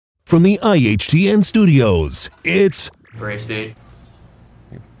from the IHTN studios, it's Braves Beat.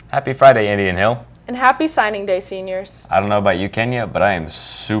 Happy Friday, Indian Hill. And happy signing day, seniors. I don't know about you, Kenya, but I am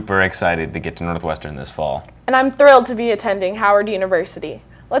super excited to get to Northwestern this fall. And I'm thrilled to be attending Howard University.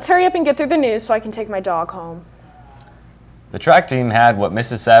 Let's hurry up and get through the news so I can take my dog home. The track team had what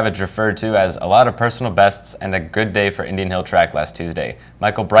Mrs. Savage referred to as a lot of personal bests and a good day for Indian Hill track last Tuesday.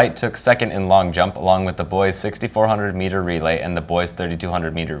 Michael Bright took second in long jump along with the boys' 6,400 meter relay and the boys'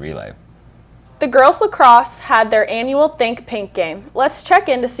 3,200 meter relay. The girls lacrosse had their annual Think Pink game. Let's check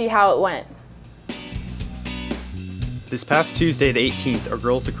in to see how it went. This past Tuesday, the 18th, our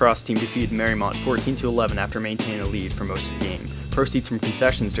girls lacrosse team defeated Marymount 14-11 after maintaining a lead for most of the game. Proceeds from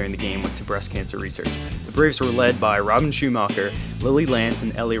concessions during the game went to breast cancer research. The Braves were led by Robin Schumacher, Lily Lance,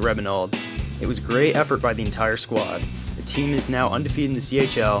 and Ellie Rebinald. It was a great effort by the entire squad. The team is now undefeated in the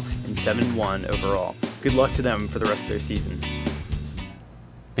CHL and 7-1 overall. Good luck to them for the rest of their season.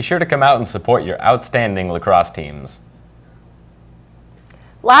 Be sure to come out and support your outstanding lacrosse teams.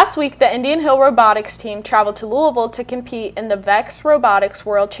 Last week, the Indian Hill robotics team traveled to Louisville to compete in the VEX Robotics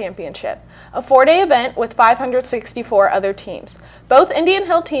World Championship, a 4-day event with 564 other teams. Both Indian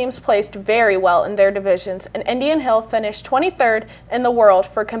Hill teams placed very well in their divisions, and Indian Hill finished 23rd in the world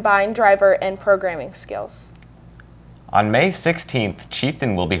for combined driver and programming skills. On May 16th,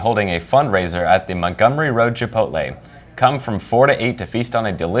 Chieftain will be holding a fundraiser at the Montgomery Road Chipotle. Come from 4 to 8 to feast on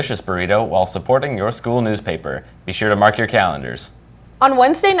a delicious burrito while supporting your school newspaper. Be sure to mark your calendars. On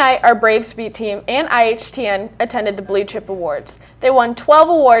Wednesday night, our Braves Beat team and IHTN attended the Blue Chip Awards. They won 12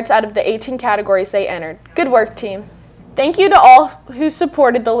 awards out of the 18 categories they entered. Good work, team. Thank you to all who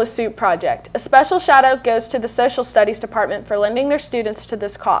supported the LeSoup project. A special shout out goes to the Social Studies Department for lending their students to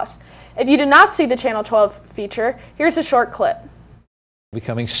this cause. If you did not see the Channel 12 feature, here's a short clip.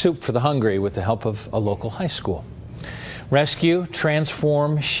 Becoming soup for the hungry with the help of a local high school. Rescue,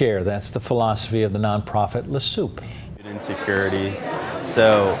 transform, share. That's the philosophy of the nonprofit LeSoup. Insecurity.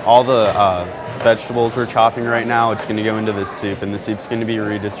 So all the vegetables we're chopping right now, it's going to go into this soup, and the soup's going to be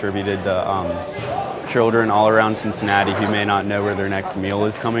redistributed to children all around Cincinnati who may not know where their next meal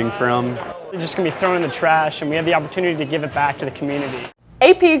is coming from. They're just going to be thrown in the trash, and we have the opportunity to give it back to the community.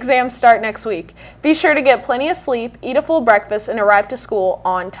 AP exams start next week. Be sure to get plenty of sleep, eat a full breakfast, and arrive to school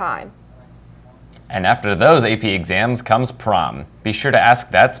on time. And after those AP exams comes prom. Be sure to ask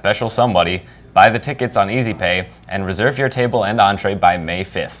that special somebody. Buy the tickets on EasyPay and reserve your table and entree by May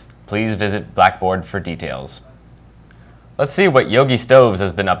 5th. Please visit Blackboard for details. Let's see what Yogi Stoves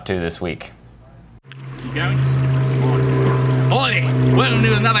has been up to this week. You going? Hi there, welcome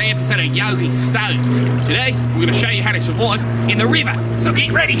to another episode of Yogi Stoves. Today, we're going to show you how to survive in the river. So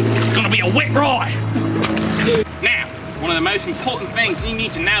get ready, it's going to be a wet ride. Now, one of the most important things you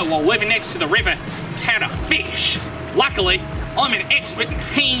need to know while living next to the river is how to fish. Luckily, I'm an expert in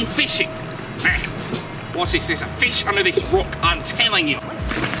hand fishing. Now, watch this, there's a fish under this rock, I'm telling you.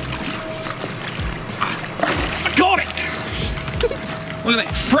 I got it! Look at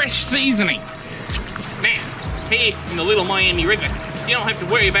that fresh seasoning. Now, here in the Little Miami River, you don't have to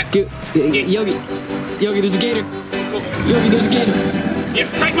worry about... Yogi, there's a gator. Yogi, there's a gator. Yeah,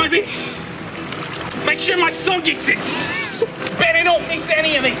 take my bit. Make sure my son gets it. Better not miss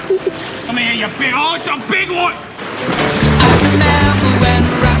any of these. Come here, you big... Oh, it's a big one! I remember when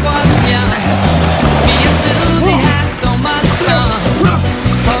rock was young. Me and Susie had so much fun.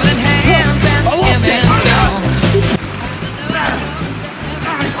 Holding hands and skimming stone.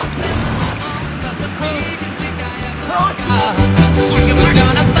 We're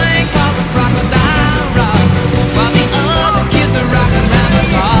gonna think of the crocodile rock while the other kids are rocking around the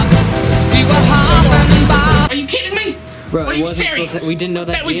clock. We were hopping by. Are you kidding me? Bro, Are you serious? We didn't know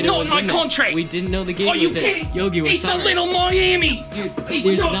that was gator not was my in there. contract. We didn't know the gator Are you was in kidding? it. Yogi, we're It's sorry. the Little Miami. Dude, It's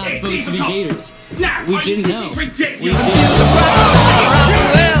there's not not that supposed to be difficult. gators. Nah, We didn't know. This is ridiculous. We didn't.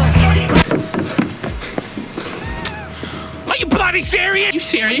 Are you bloody serious? You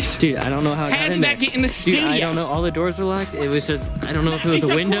serious? Dude, I don't know how it How got did in that there. get in the Dude, studio? I don't know. All the doors were locked. It was just, I don't know if it was It's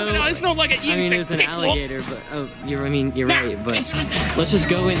a a window. crocodile. It's not like it I mean, it was an alligator, but oh, you're right. But let's just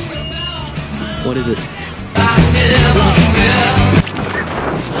go in. What is it?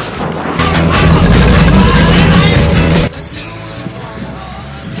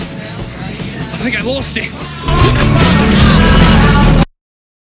 I think I lost it.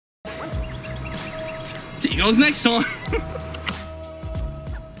 See you guys next time.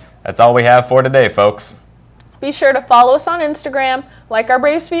 That's all we have for today, folks. Be sure to follow us on Instagram, like our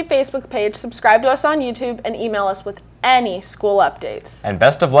Braves Beat Facebook page, subscribe to us on YouTube, and email us with any school updates. And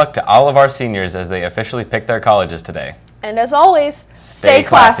best of luck to all of our seniors as they officially pick their colleges today. And as always, stay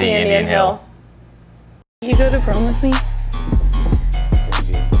classy, Indian Hill. Can you go to prom with me?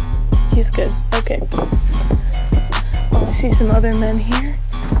 He's good. Okay. Oh, I see some other men here.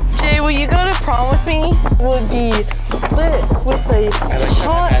 Jay, will you go to prom with me? Would be lit with a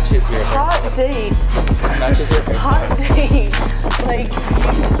hot date. Hot date. Like,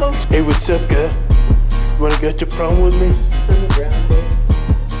 hey, what's up, girl? You wanna go to prom with me?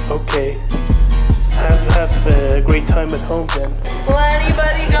 Okay. Have a great time at home then. will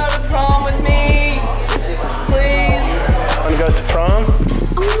anybody go to prom with me? Please. Wanna go to prom?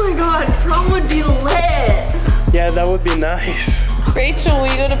 Oh my god, prom would be lit. Yeah, that would be nice. Rachel, will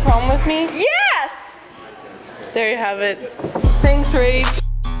you go to prom with me? Yes! There you have it. Thanks, Rach.